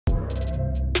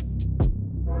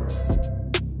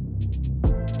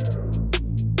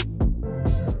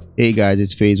Hey guys,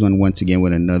 it's Phase One once again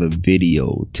with another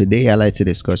video. Today I like to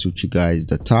discuss with you guys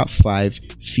the top 5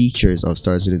 features of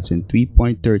Star Citizen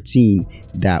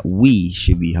 3.13 that we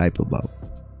should be hype about.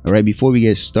 Alright, before we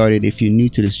get started, if you're new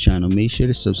to this channel, make sure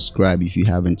to subscribe if you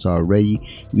haven't already.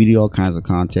 We do all kinds of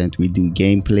content. We do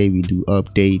gameplay, we do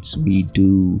updates, we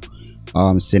do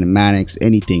cinematics,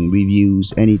 anything,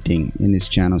 reviews, anything in this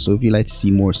channel. So if you'd like to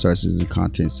see more Star Citizen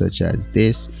content such as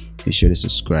this, make sure to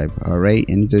subscribe. Alright,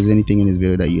 and if there's anything in this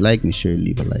video that you like, make sure to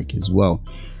leave a like as well.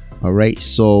 Alright,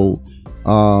 so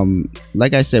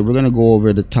like I said, we're gonna go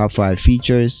over the top 5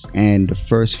 features, and the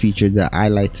first feature that I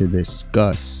like to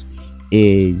discuss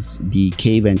is the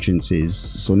cave entrances.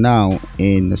 So now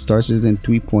in the Star Citizen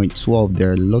 3.12,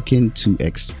 they're looking to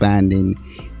expanding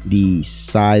the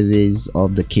sizes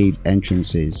of the cave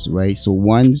entrances, right? So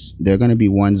they're going to be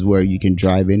ones where you can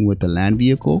drive in with a land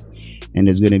vehicle, and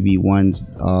there's going to be ones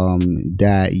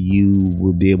that you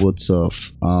will be able to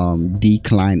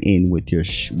decline in with your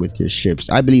ships.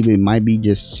 I believe it might be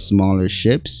just smaller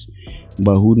ships,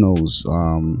 but who knows.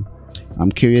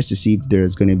 I'm curious to see if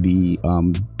there's going to be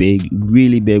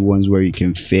really big ones where you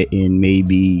can fit in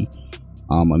maybe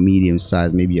a medium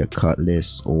size, maybe a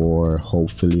Cutlass, or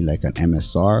hopefully like an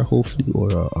MSR, hopefully,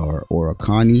 or a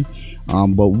Connie.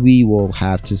 But we will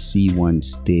have to see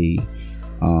once they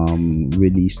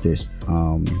release this.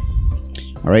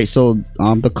 Alright, so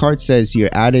the card says here,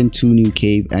 adding 2 new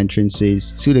cave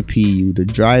entrances to the PU. The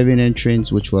drive-in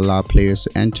entrance, which will allow players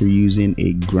to enter using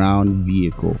a ground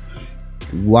vehicle,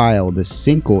 while the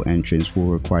single entrance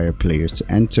will require players to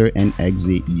enter and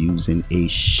exit using a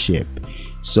ship.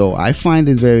 So I find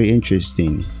this very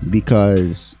interesting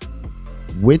because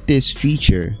with this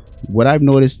feature, what I've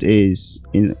noticed is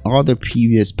in all the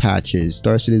previous patches,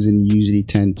 Star Citizen usually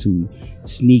tend to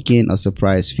sneak in a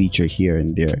surprise feature here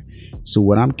and there. So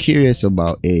what I'm curious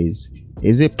about is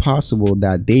it possible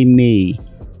that they may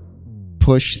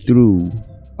push through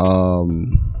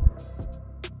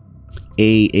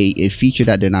a feature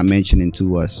that they're not mentioning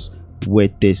to us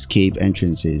with this cave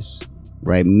entrances,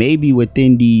 right? Maybe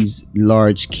within these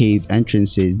large cave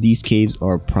entrances, these caves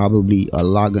are probably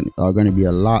going to be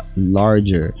a lot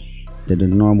larger than the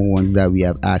normal ones that we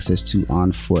have access to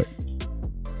on foot.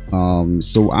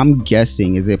 So I'm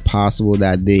guessing, is it possible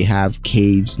that they have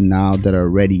caves now that are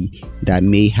ready that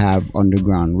may have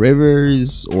underground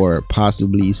rivers, or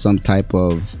possibly some type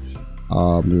of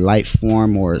life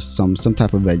form, or some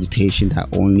type of vegetation that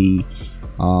only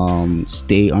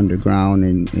stay underground,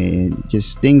 and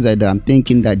just things like that. I'm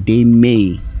thinking that they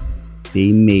may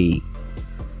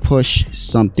push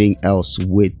something else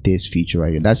with this feature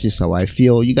right here. That's just how I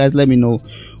feel. You guys let me know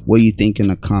what you think in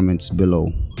the comments below.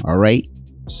 Alright,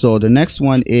 so the next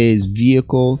one is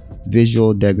vehicle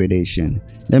visual degradation.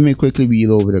 Let me quickly read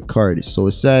over the card. So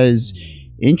it says,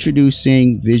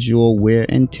 introducing visual wear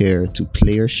and tear to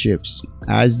player ships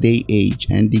as they age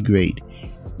and degrade.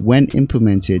 When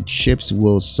implemented, ships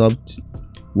will subtly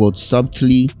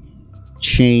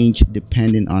change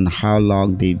depending on how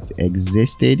long they've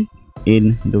existed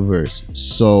in the verse.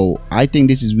 So I think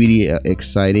this is really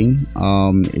exciting.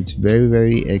 It's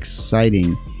very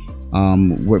exciting,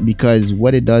 because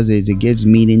what it does is it gives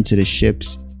meaning to the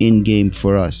ships in game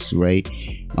for us, right?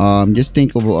 Just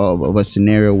think of a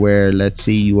scenario where, let's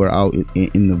say you are out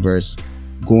in the verse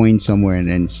going somewhere, and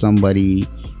then somebody,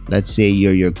 let's say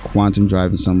you're quantum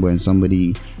driving somewhere, and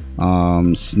somebody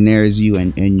snares you,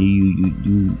 and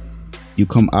you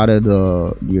come out of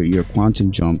your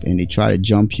quantum jump, and they try to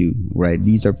jump you, right?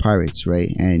 These are pirates,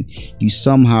 right? And you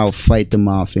somehow fight them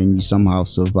off, and you somehow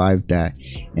survive that.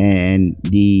 And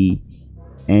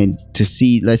to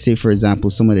see, let's say for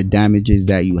example, some of the damages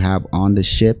that you have on the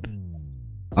ship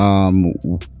from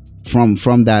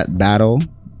that battle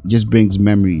just brings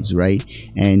memories, right?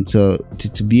 And to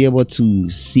be able to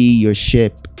see your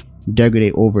ship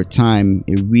degrade over time,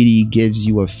 it really gives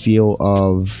you a feel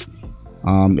of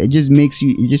it just makes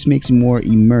you more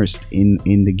immersed in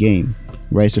the game,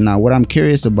 right? So now what I'm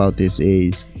curious about this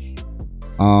is,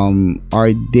 how are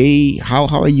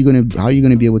you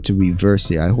gonna be able to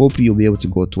reverse it? I hope you'll be able to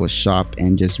go to a shop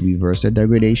and just reverse a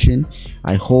degradation.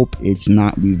 I hope it's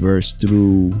not reversed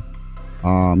through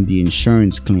the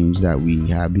insurance claims that we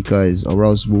have, because or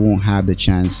else we won't have the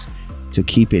chance to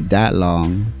keep it that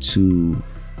long to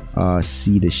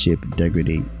see the ship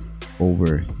degrade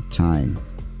over time.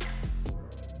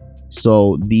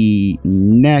 So the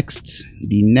next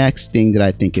thing that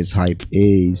I think is hype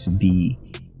is the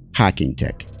hacking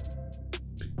tech,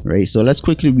 right? So let's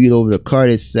quickly read over the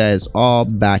card. It says, all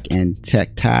back-end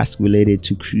tech tasks related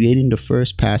to creating the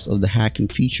first pass of the hacking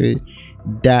feature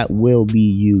that will be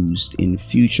used in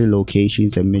future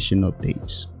locations and mission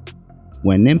updates.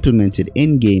 When implemented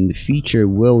in-game, the feature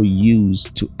will be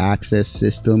used to access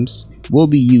systems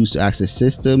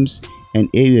and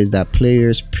areas that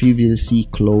players previously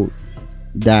closed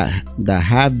that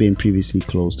have been previously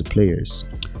closed to players.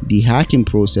 The hacking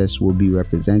process will be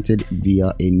represented via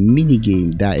a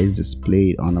minigame that is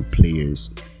displayed on a player's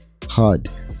HUD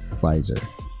visor.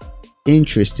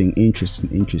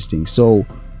 Interesting. So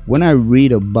when I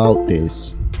read about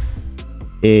this,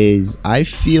 I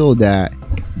feel that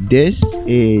this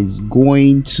is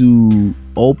going to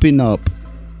open up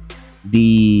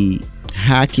the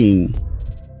hacking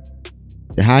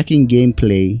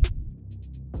gameplay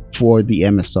for the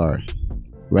MSR,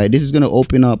 right? This is going to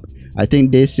open up, I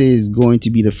think this is going to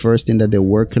be the first thing that they're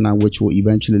working on, which will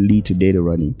eventually lead to data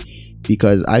running,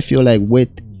 because I feel like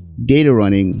with data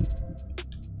running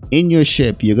in your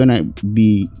ship, you're gonna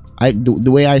be,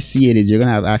 the way I see it is, you're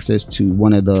gonna have access to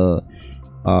one of the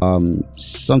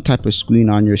some type of screen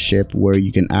on your ship where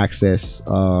you can access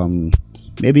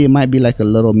maybe it might be like a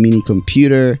little mini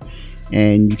computer,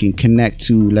 and you can connect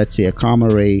to, let's say, a comm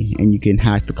array, and you can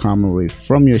hack the comm array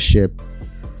from your ship,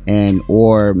 and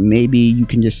or maybe you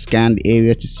can just scan the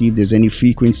area to see if there's any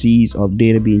frequencies of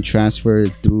data being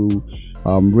transferred through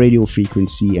radio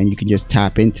frequency, and you can just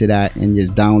tap into that and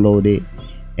just download it,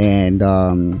 and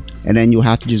then you'll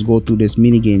have to just go through this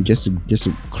mini game just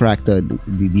to crack the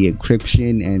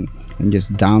encryption and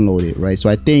just download it, right? So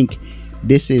I think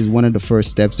this is one of the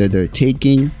first steps that they're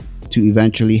taking to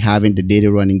eventually having the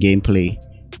data running gameplay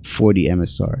for the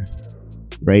MSR,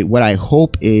 right? What I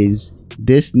hope is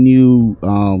this new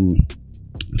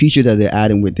feature that they're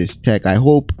adding with this tech, I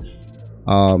hope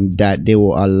that they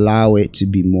will allow it to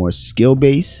be more skill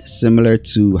based, similar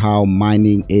to how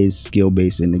mining is skill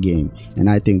based in the game, and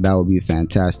I think that would be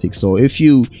fantastic. So if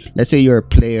you, let's say you're a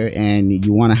player and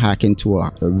you want to hack into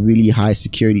a really high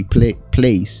security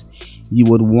place, you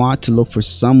would want to look for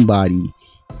somebody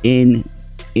in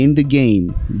the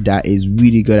game that is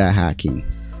really good at hacking,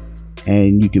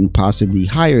 and you can possibly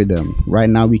hire them. Right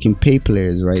now we can pay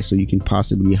players, right? So you can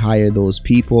possibly hire those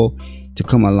people to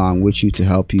come along with you to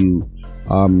help you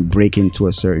break into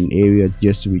a certain area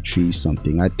just to retrieve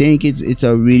something. I think it's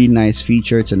a really nice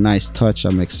feature. It's a nice touch.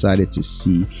 I'm excited to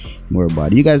see more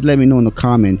about it. You guys let me know in the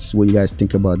comments what you guys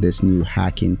think about this new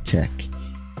hacking tech.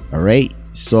 All right,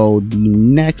 so the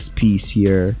next piece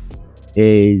here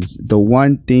is the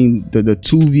one thing, the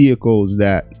two vehicles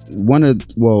that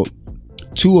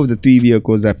two of the three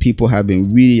vehicles that people have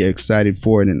been really excited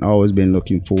for and always been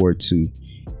looking forward to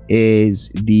is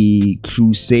the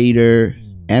Crusader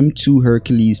M2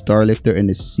 Hercules Starlifter and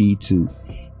the C2,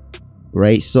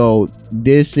 right? So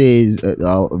this is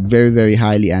a very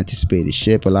highly anticipated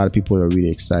ship. A lot of people are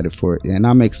really excited for it, and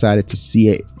I'm excited to see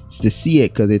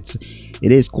it because it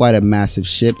is quite a massive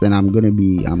ship, and I'm gonna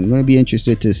be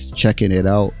interested to checking it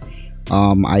out.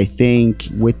 I think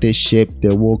with this ship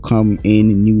there will come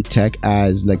in new tech,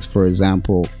 as like for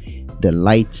example the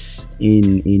lights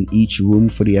in each room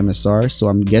for the MSR. So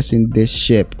I'm guessing this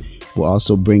ship will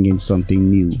also bring in something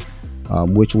new,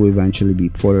 which will eventually be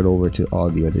ported over to all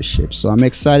the other ships. So I'm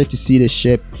excited to see this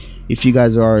ship. If you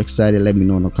guys are excited, let me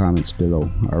know in the comments below.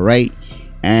 All right,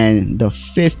 and the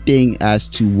fifth thing as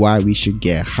to why we should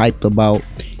get hyped about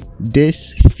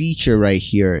this feature right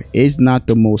here is not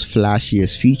the most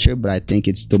flashiest feature, but I think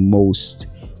it's the most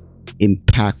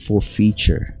impactful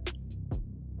feature,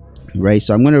 right?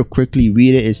 So I'm going to quickly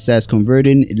read it. It says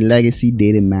converting legacy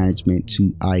data management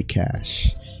to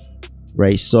iCache,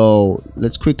 right? So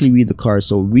let's quickly read the card.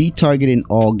 So retargeting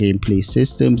all gameplay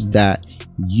systems that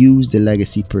use the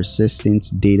legacy persistence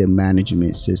data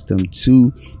management system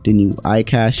to the new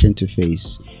iCache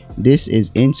interface. This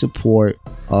is in support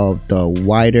of the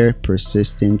wider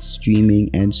persistence streaming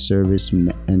and server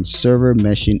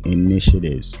meshing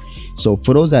initiatives. So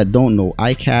for those that don't know,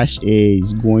 iCache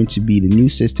is going to be the new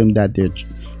system that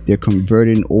they're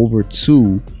converting over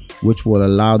to, which will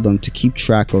allow them to keep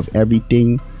track of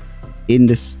everything in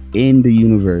the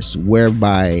universe,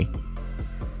 whereby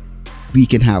we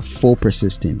can have full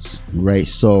persistence, right?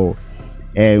 So,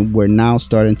 and we're now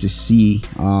starting to see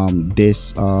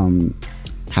this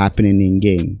happening in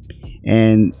game,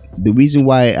 and the reason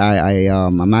why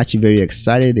I'm actually very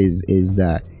excited is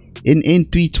that in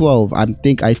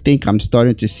 3.12 I think I'm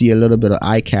starting to see a little bit of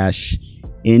iCache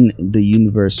in the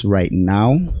universe right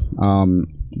now.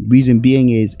 Reason being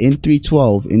is in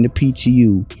 3.12 in the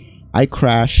PTU I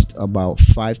crashed about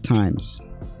 5 times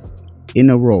in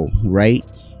a row, right?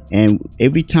 And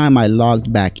every time I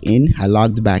logged back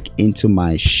into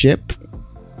my ship.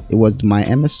 It was my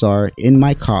MSR in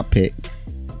my cockpit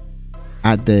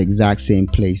at the exact same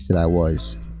place that I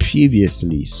was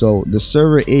previously. So the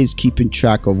server is keeping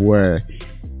track of where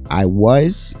I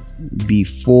was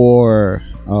before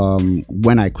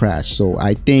when I crashed. So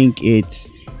I think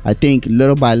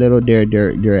little by little they're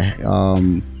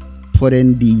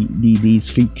putting these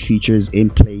features in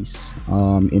place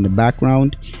in the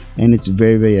background, and it's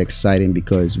very exciting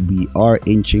because we are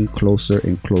inching closer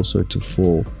and closer to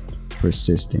full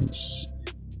persistence.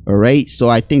 All right, so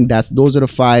I think those are the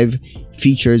 5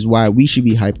 features why we should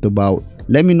be hyped about.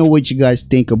 Let me know what you guys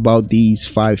think about these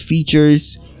 5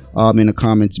 features in the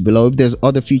comments below. If there's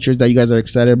other features that you guys are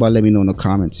excited about, let me know in the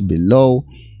comments below.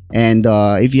 And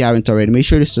if you haven't already, make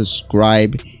sure to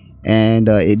subscribe, and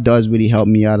it does really help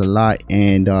me out a lot.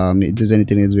 And if there's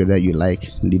anything in this video that you like,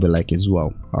 leave a like as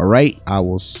well. All right, I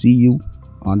will see you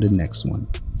on the next one.